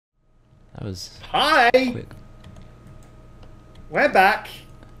That was Hi! quick. We're back.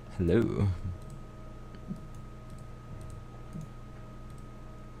 Hello.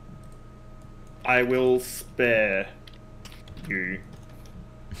 I will spare you.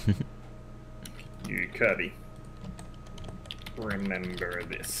 You, Kirby. Remember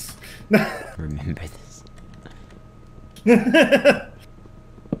this. Remember this.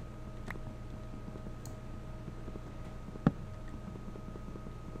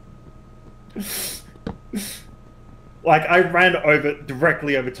 Like, I ran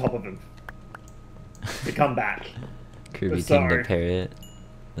directly over top of him to come back. Kirby Sorry. King to parrot.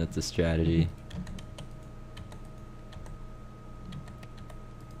 That's a strategy.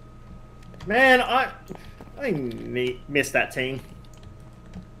 Man, I missed that team.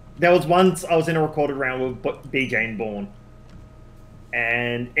 There was once I was in a recorded round with BJ and Bourne,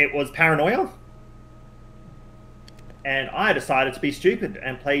 and it was Paranoia, and I decided to be stupid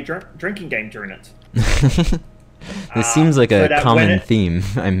and play drinking game during it. This seems like so a that common when it- theme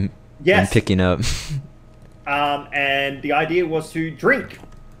I'm picking up. And the idea was to drink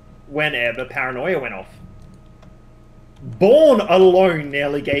whenever Paranoia went off. Bourne alone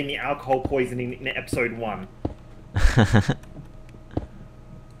nearly gave me alcohol poisoning in episode 1.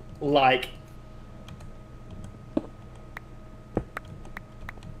 Like,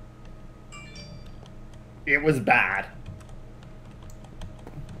 it was bad.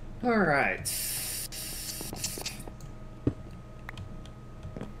 Alright.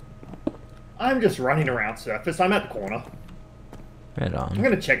 I'm just running around surface. I'm at the corner. Right on. I'm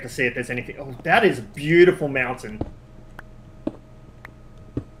gonna check to see if there's anything. Oh, that is a beautiful mountain.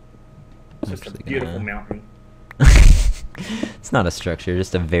 It's just a beautiful mountain. It's not a structure,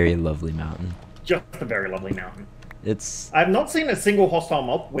 just a very lovely mountain. Just a very lovely mountain. I've not seen a single hostile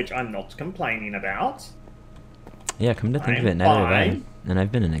mob, which I'm not complaining about. Yeah, come to think of I'm it, neither have I. fine. And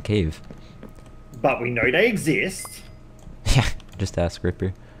I've been in a cave. But we know they exist. Yeah, just ask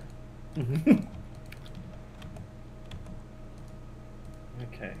Ripper.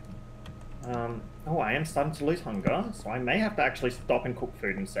 Okay. Oh, I am starting to lose hunger, so I may have to actually stop and cook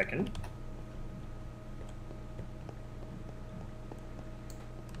food in a second.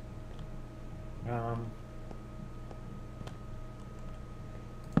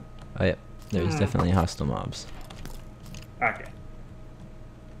 Oh yeah, there's definitely hostile mobs. Okay.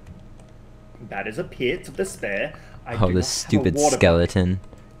 That is a pit of despair. I do Oh, not this have a stupid water skeleton.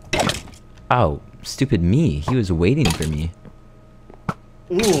 Oh, stupid me. He was waiting for me.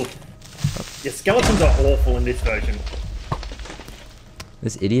 bucket. Ooh. Yeah, skeletons are awful in this version.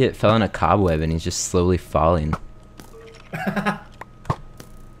 This idiot fell in a cobweb and he's just slowly falling.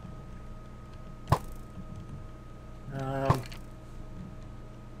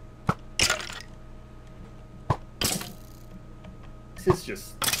 This is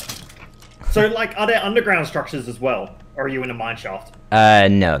just... So, like, are there underground structures as well? Or are you in a mine shaft?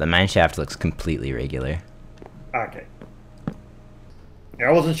 No, the mine shaft looks completely regular. Okay. Yeah,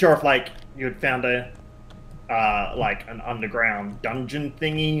 I wasn't sure if, like, you had found a, like, an underground dungeon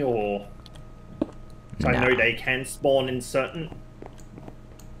thingy, or... So I know they can spawn in certain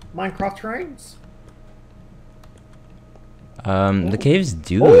Minecraft terrains. The caves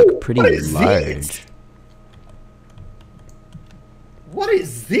do look pretty what is large. this? What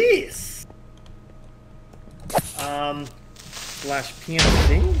is this? Slash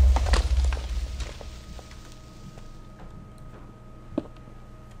PNC?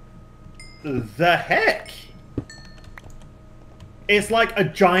 The heck? It's like a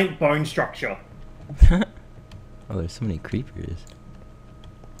giant bone structure. Oh, there's so many creepers.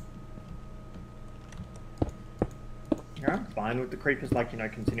 Yeah, I'm fine with the creepers, like, you know,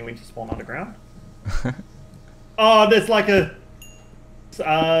 continuing to spawn underground. Oh, there's like a...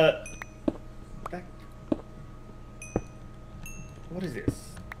 What is this?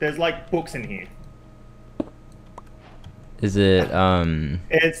 There's like books in here. Is it,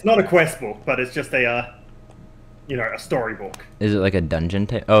 It's not a quest book, but it's just a, you know, a storybook. is it like a dungeon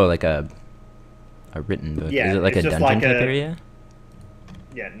type? Oh, like a written book. Yeah, Is it like a it's just dungeon like type a- area?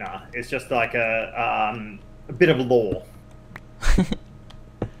 Yeah, nah. It's just like a bit of lore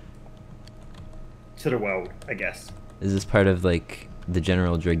to the world, I guess. Is this part of like the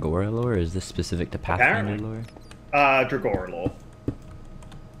general Dragora lore, or is this specific to Pathfinder Apparently. lore? Dragora lore.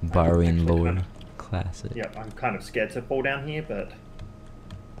 Borrowing actually lore. kind Classic. Yep, I'm kind of scared to fall down here, but...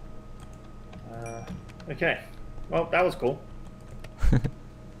 okay. Well, that was cool. Fun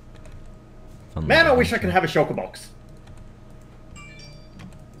Man, I little wish I could adventure. have a shulker box.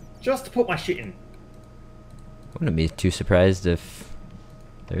 Just to put my shit in. Wouldn't be too surprised if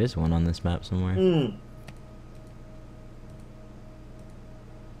there is one on this map somewhere.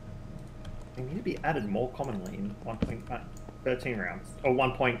 they need to be added more commonly in 1.13 rounds or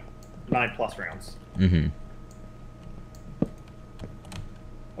 1.9 plus rounds. Mm-hmm.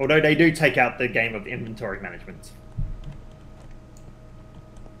 Although they do take out the game of inventory management.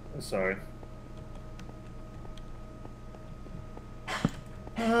 So,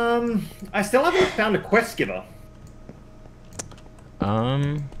 I still haven't found a quest giver.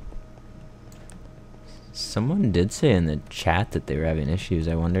 Someone did say in the chat that they were having issues.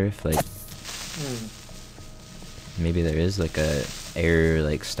 I wonder if like maybe there is like a error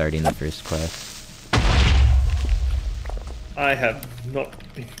like starting the first quest. I have not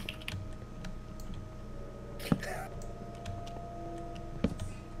been...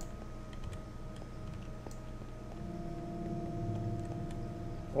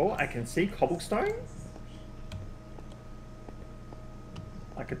 Oh, I can see cobblestone.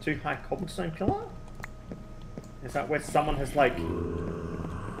 Like a 2-high cobblestone pillar? Is that where someone has like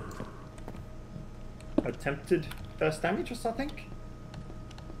attempted first damage or something?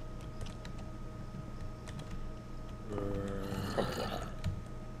 Probably not.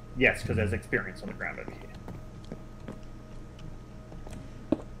 Yes, because there's experience on the ground over here.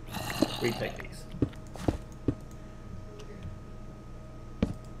 We take these.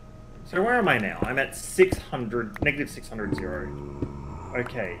 So where am I now? I'm at 600, negative 600, 0.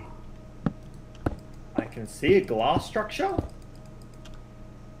 Okay. I can see a glass structure.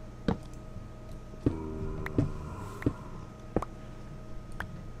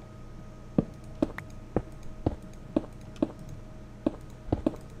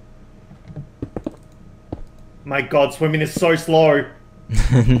 My god, swimming is so slow.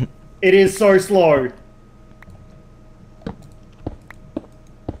 It is so slow.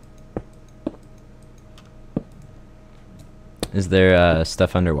 Is there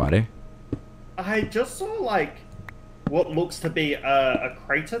stuff underwater? I just saw like what looks to be a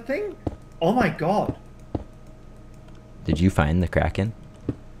crater thing. Oh my god. Did you find the Kraken?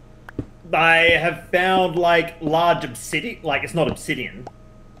 I have found like large obsidian, like it's not obsidian,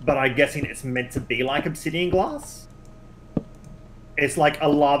 but I'm guessing it's meant to be like obsidian glass. It's like a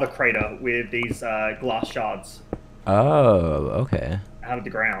lava crater with these glass shards. Oh, okay. Out of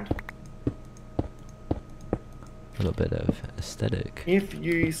the ground. A little bit of aesthetic. If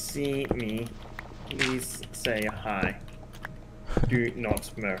you see me, please say hi. Do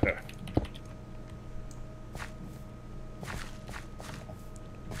not murder.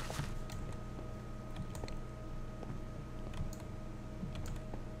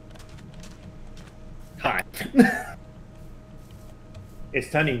 Hi.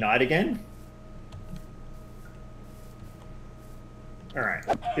 It's turning night again. Alright,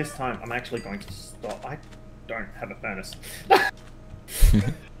 this time I'm actually going to stop. I don't have a furnace.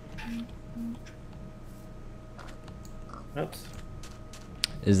 Oops.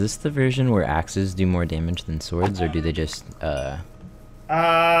 Is this the version where axes do more damage than swords, or do they just,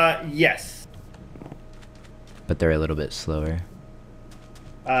 yes. but they're a little bit slower?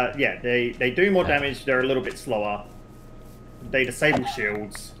 Yeah, they do more damage, they're a little bit slower. They disable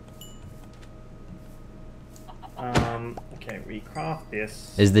shields. Okay, we craft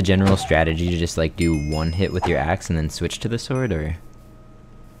this. Is the general strategy to just, like, do one hit with your axe and then switch to the sword, or?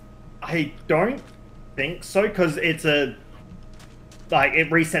 I don't think so, because it's a... Like, it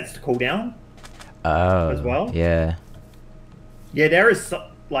resets the cooldown. Oh, as well. Yeah. Yeah, there is,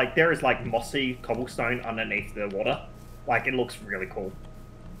 like, mossy cobblestone underneath the water. Like, it looks really cool.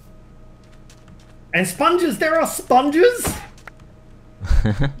 And sponges! There are sponges!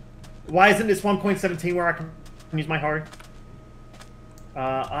 Why isn't this 1.17 where I can use my hoe?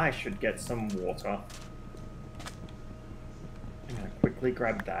 I should get some water. I'm gonna quickly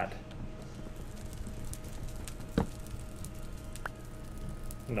grab that.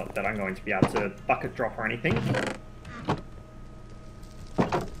 Not that I'm going to be able to bucket drop or anything.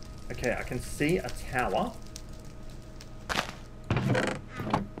 Okay, I can see a tower.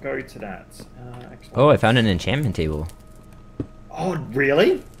 I'll go to that. Actually, Oh, I found an enchantment table. oh,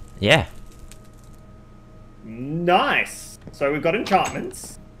 really? Yeah. Nice. So we've got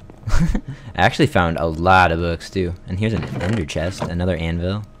enchantments. I actually found a lot of books too. And here's an ender chest, another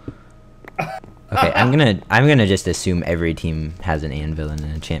anvil. Okay, I'm gonna just assume every team has an anvil and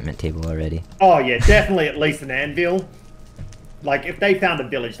an enchantment table already. Oh yeah, definitely at least an anvil. Like if they found a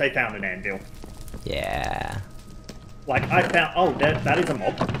village, they found an anvil. Yeah. Like I found, oh, that is a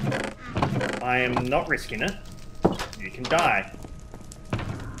mob. I am not risking it. You can die.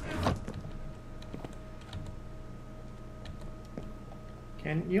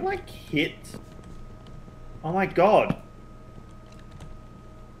 Can you like hit? Oh my god.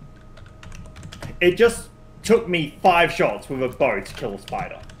 It just took me 5 shots with a bow to kill a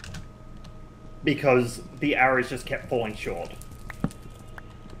spider. because the arrows just kept falling short.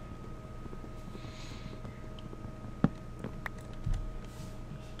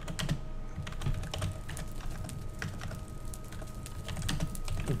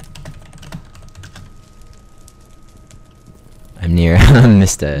 I'm near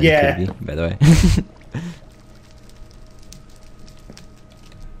Mr. Yeah. Kirby, by the way.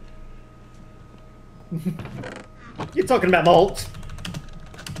 You're talking about malt.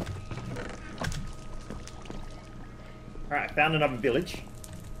 Alright, found another village.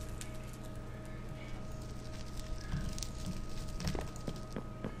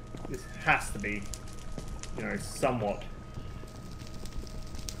 This has to be, you know, somewhat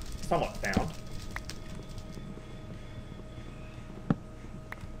found.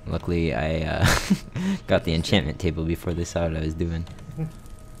 Luckily, I got the enchantment table before they saw what I was doing.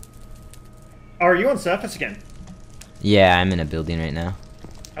 Oh, are you on surface again? Yeah, I'm in a building right now.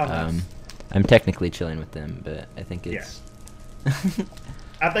 Oh, nice. I'm technically chilling with them, but I think it's...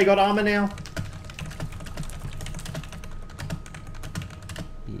 Have they got armor now?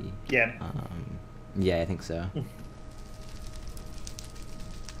 Yeah. Yeah, I think so.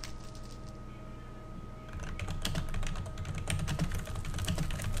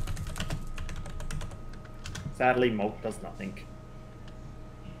 Sadly, malt does nothing.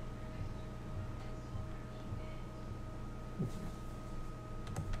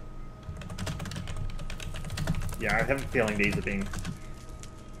 Yeah, I have a feeling these are being...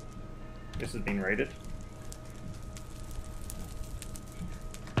 This has been raided.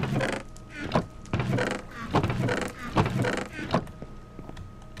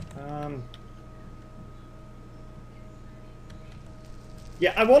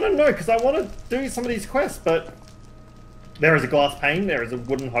 Yeah, I want to know, because I want to do some of these quests, but... There is a glass pane, there is a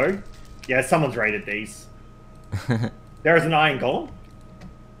wooden hoe. Yeah, someone's raided these. There is an iron golem.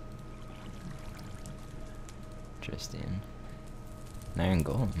 Interesting. An iron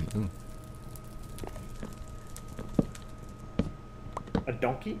golem, ooh. A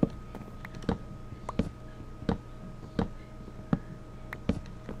donkey.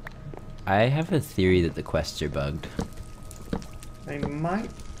 I have a theory that the quests are bugged. They might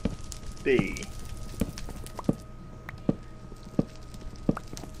be.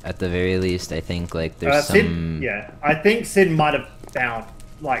 At the very least, I think like there's Sid, some. yeah, I think Sid might have found,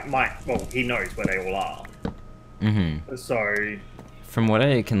 like, well, he knows where they all are. Mm-hmm. So. From what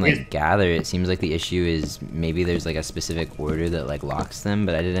I can like gather, it seems like the issue is maybe there's like a specific order that like locks them,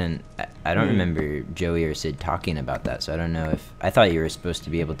 but I don't remember Joey or Sid talking about that, so I don't know if I thought you were supposed to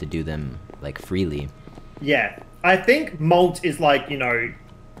be able to do them like freely. Yeah, I think malt is like, you know,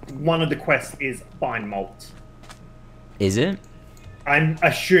 one of the quests is find malt. Is it? I'm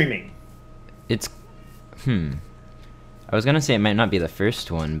assuming. It's I was gonna say it might not be the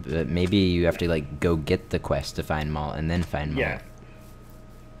first one, but maybe you have to like go get the quest to find malt and then find malt. Yeah.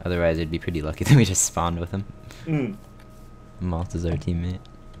 Otherwise, it'd be pretty lucky that we just spawned with him. Mm. Malt is our teammate.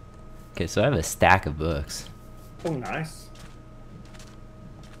 Okay, so I have a stack of books. Oh, nice.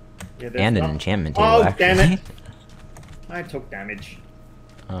 Yeah, And an enchantment table, oh, actually. damn it. I took damage.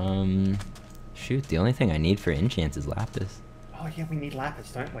 Shoot, the only thing I need for enchants is lapis. Oh, yeah, we need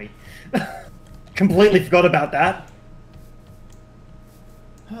lapis, don't we? Completely forgot about that.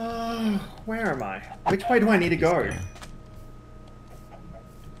 Where am I? Which way do I need to go?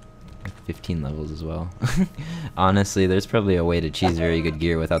 15 levels as well. Honestly, there's probably a way to choose very good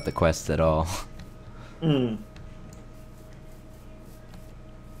gear without the quests at all. Hmm.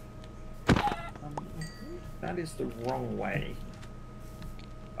 That is the wrong way.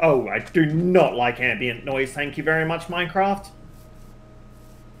 Oh, I do not like ambient noise. Thank you very much, Minecraft.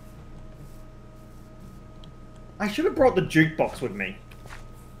 I should have brought the jukebox with me.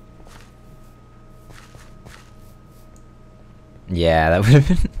 Yeah, that would have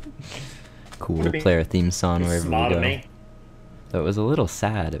been cool. Would've been Play our theme song wherever we smart go. of me. Though it was a little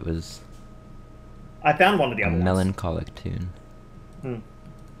sad. It was I found one of the a other ones. melancholic tune. Hmm.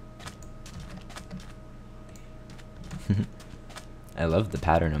 I love the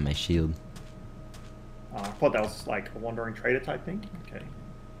pattern on my shield. Oh, I thought that was like a wandering trader type thing. Okay.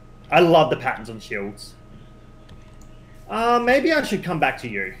 I love the patterns on shields. Maybe I should come back to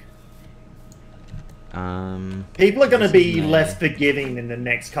you. People are going to be less forgiving in the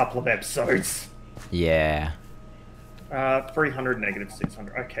next couple of episodes. Yeah. 300, negative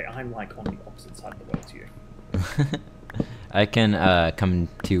 600. Okay, I'm like on the opposite side of the world to you. I can come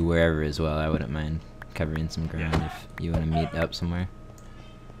to wherever as well. I wouldn't mind covering some ground if you want to meet up somewhere.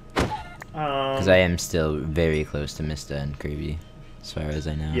 Because I am still very close to Mista and Kirby, as far as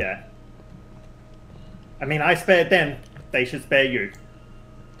I know. Yeah. I mean, I spared them. They should spare you.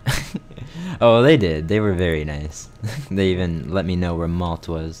 Oh, they did. They were very nice. They even let me know where malt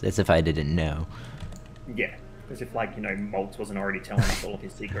was, as if I didn't know. Yeah, as if, like, you know, Malt wasn't already telling us all of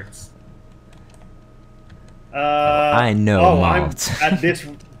his secrets. I know Malt. At this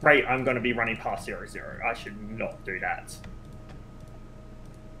rate, I'm going to be running past 0-0. I should not do that.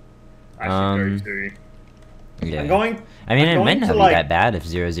 I should go to... Yeah. I'm going... I mean, I'm it might going not to, be like... that bad if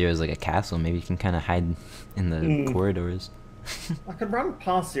 0-0 is like a castle. Maybe you can kind of hide in the corridors. I could run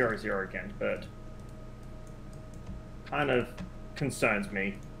past 0-0 again, but... kind of concerns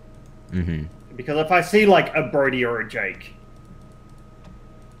me. Mm-hmm. Because if I see, like, a Brody or a Jake...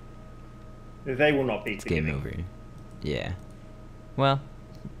 they will not be game over. Yeah. Well,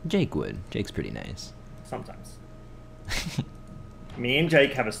 Jake would. Jake's pretty nice. Sometimes. Me and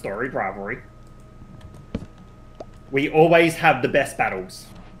Jake have a storied rivalry. We always have the best battles.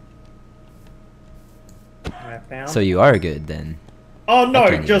 I found. So you are good then. Oh no,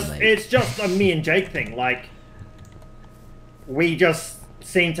 like... it's just a me and Jake thing. Like, we just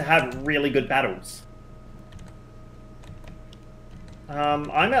seem to have really good battles.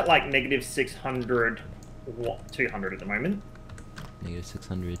 I'm at like negative 600, 200 at the moment. Negative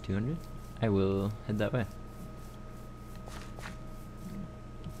 600, 200? I will head that way.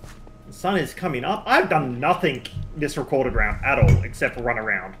 The sun is coming up. I've done nothing this recorded round at all, except for run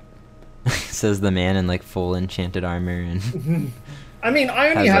around. Says the man in like full enchanted armor and... I mean, I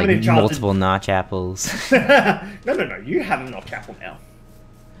only has, have like, an enchanted... multiple notch apples. No, you have a notch apple now.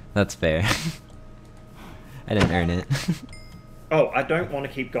 That's fair. I didn't earn it. Oh, I don't want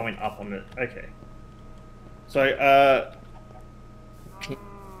to keep going up on it. Okay. So,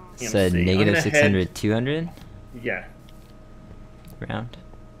 said negative 600, 200? Yeah. Round.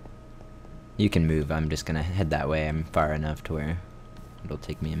 You can move. I'm just gonna head that way. I'm far enough to where it'll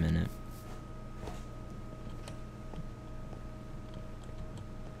take me a minute.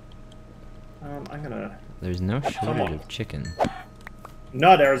 I'm gonna... There's no shortage of chicken.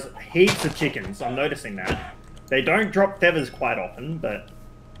 No, there's heaps of chickens. I'm noticing that. They don't drop feathers quite often, but...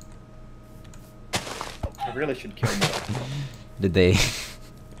 I really should kill more. Did they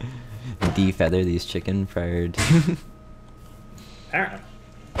defeather these chicken prior to... Apparently.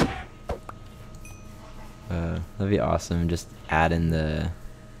 That'd be awesome. Just add in the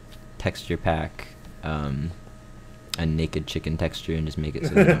texture pack, a naked chicken texture, and just make it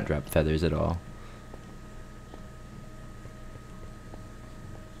so they don't drop feathers at all.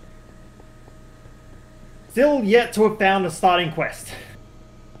 Still yet to have found a starting quest.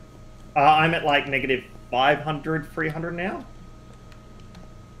 I'm at like negative 500, 300 now.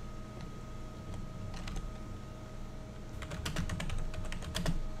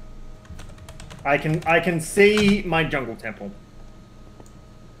 I can see my jungle temple.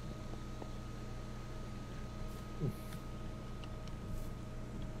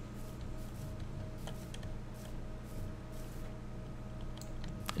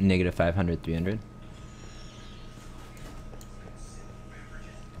 Negative 500, 300.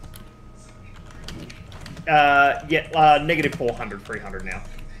 Negative 400, 300 now.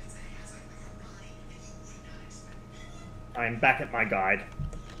 I'm back at my guide.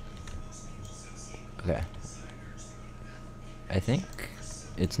 Okay. I think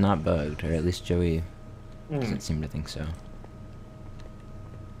it's not bugged, or at least Joey doesn't seem to think so.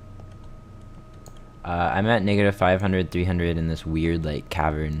 I'm at negative 500, 300 in this weird, like,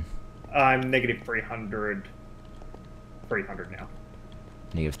 cavern. I'm negative 300, 300 now.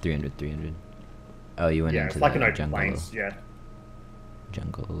 Negative 300, 300. Oh, you went into it's like the an open jungle. plains, yeah.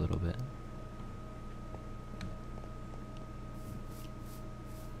 Jungle a little bit.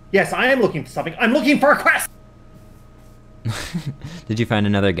 Yes, I am looking for something. I'm looking for a quest! Did you find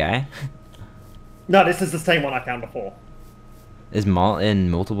another guy? No, this is the same one I found before. Is Malt in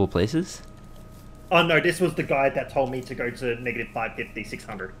multiple places? Oh no, this was the guide that told me to go to negative 550,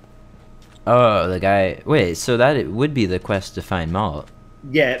 600. Oh, the guy... Wait, so that it would be the quest to find Malt.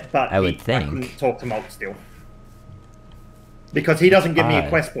 Yeah, but I would I think. couldn't talk to Malt still. Because he doesn't give me a Odd.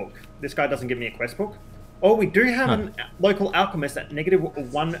 quest book. This guy doesn't give me a quest book. Oh, we do have a local alchemist at negative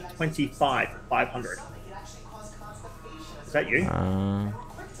 125, 500. Is that you?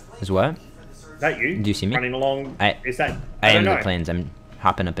 Is what? Is that you? Do you see me? Running along... Is that... I am don't the know. plains. I'm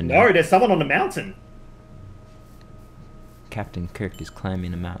hopping up and down. No, there's someone on the mountain. Captain Kirk is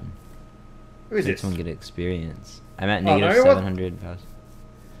climbing a mountain. Who is Makes this? one get experience. I'm at Oh, negative no, what? 700.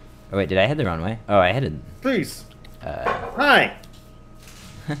 Oh wait, did I head the wrong way? Oh, I headed... Please. Hi.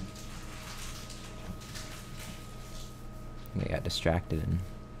 I got distracted and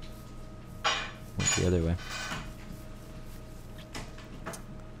went the other way.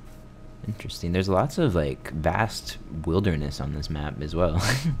 Interesting. There's lots of like vast wilderness on this map as well.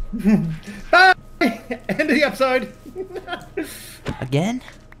 Bye! End of the episode! Again?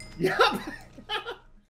 Yup!